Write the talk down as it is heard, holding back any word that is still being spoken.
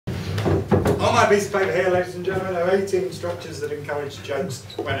my piece of paper here, ladies and gentlemen, are 18 structures that encourage jokes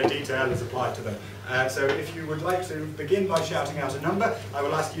when a detail is applied to them. So if you would like to begin by shouting out a number, I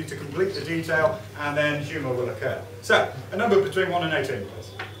will ask you to complete the detail and then humour will occur. So, a number between 1 and 18,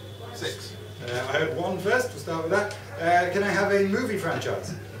 please. 6. I heard 1 first, we'll start with that. Can I have a movie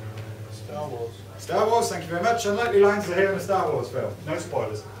franchise? Star Wars. Star Wars, thank you very much. Unlikely lines to hear in a Star Wars film. No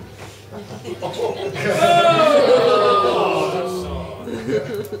spoilers.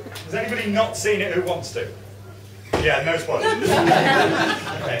 Has anybody not seen it who wants to? Yeah, no spoilers. Okay,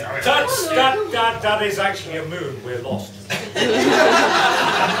 that is actually a moon. We're lost.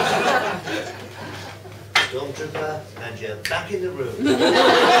 Stormtrooper, and you're back in the room.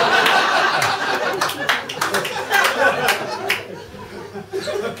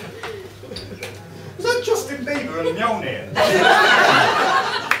 Was that Justin Bieber and Mjolnir?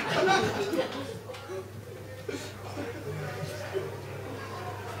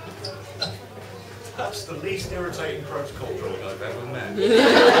 That's the least irritating protocol droid I've ever met.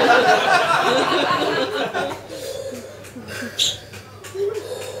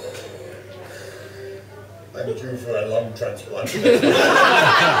 I'm due for a lung transplant.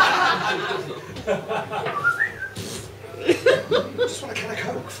 Just want a can of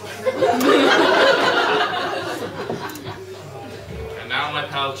Coke. And now my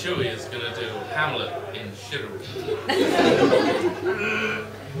pal Chewie is going to do Hamlet in chivalry.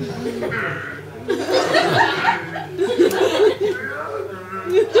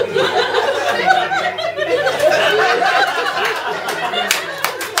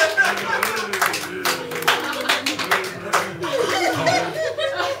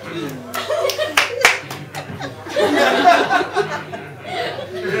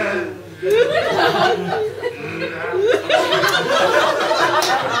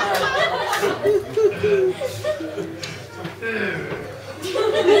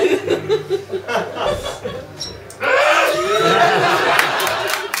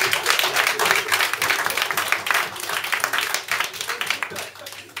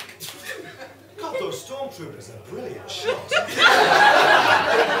 God, those stormtroopers are brilliant shots.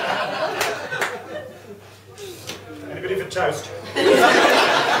 Anybody for toast?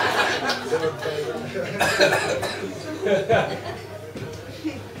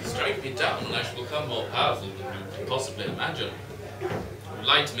 Strike me down and I shall become more powerful than you can possibly imagine.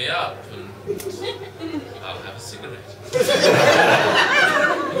 Light me up and I'll have a cigarette.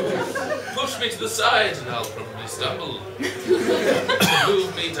 Push me to the side and I'll probably stumble.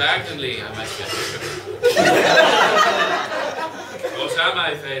 Move me diagonally, I might get tripped. What am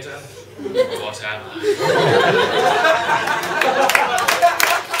I, Vader? What am I?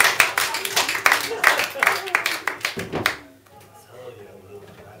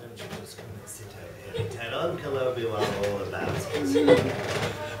 Tell Uncle Obi-Wan all about it.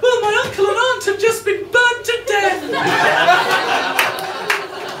 Well, my uncle and aunt have just been burnt to death!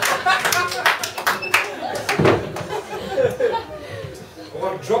 Oh,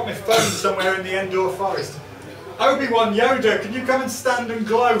 I've dropped my phone somewhere in the Endor forest. Obi-Wan Yoda, can you come and stand and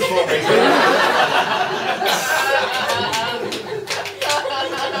glow for me?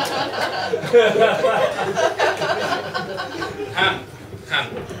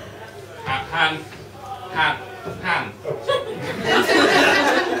 Han.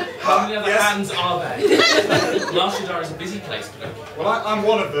 How many other hands are there? Nar Shaddaa is a busy place, Pinocchio. Well, I'm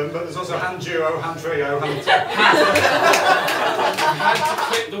one of them, but there's also Han Duo, Han Trio, Han... I had to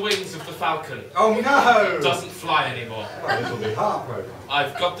clip the wings of the Falcon. Oh no! It doesn't fly anymore. Well, this will be heartbroken.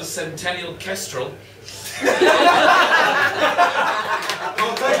 I've got the Centennial Kestrel.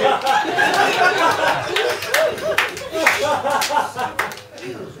 I'll take it.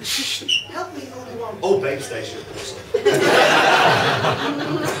 Help me, Obi-Wan. Oh, base station.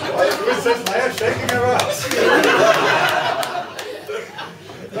 Why is Princess Leia shaking her ass?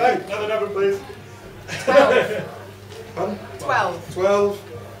 Right, another number, please. 12. Pardon? 12. 12.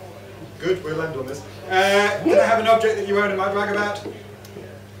 Good, we'll end on this. Can I have an object that you own and might brag about?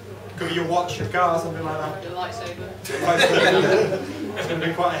 Could be your watch, your car, something like that. The lightsaber. It's going to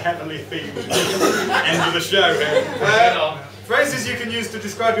be quite a heavily themed end of the show here. Phrases you can use to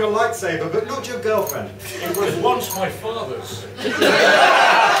describe your lightsaber, but not your girlfriend. It was once my father's.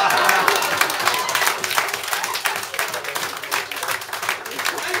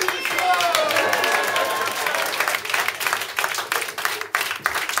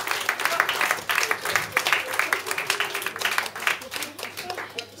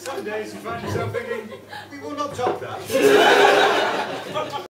 Some days you find yourself thinking, we will not top that.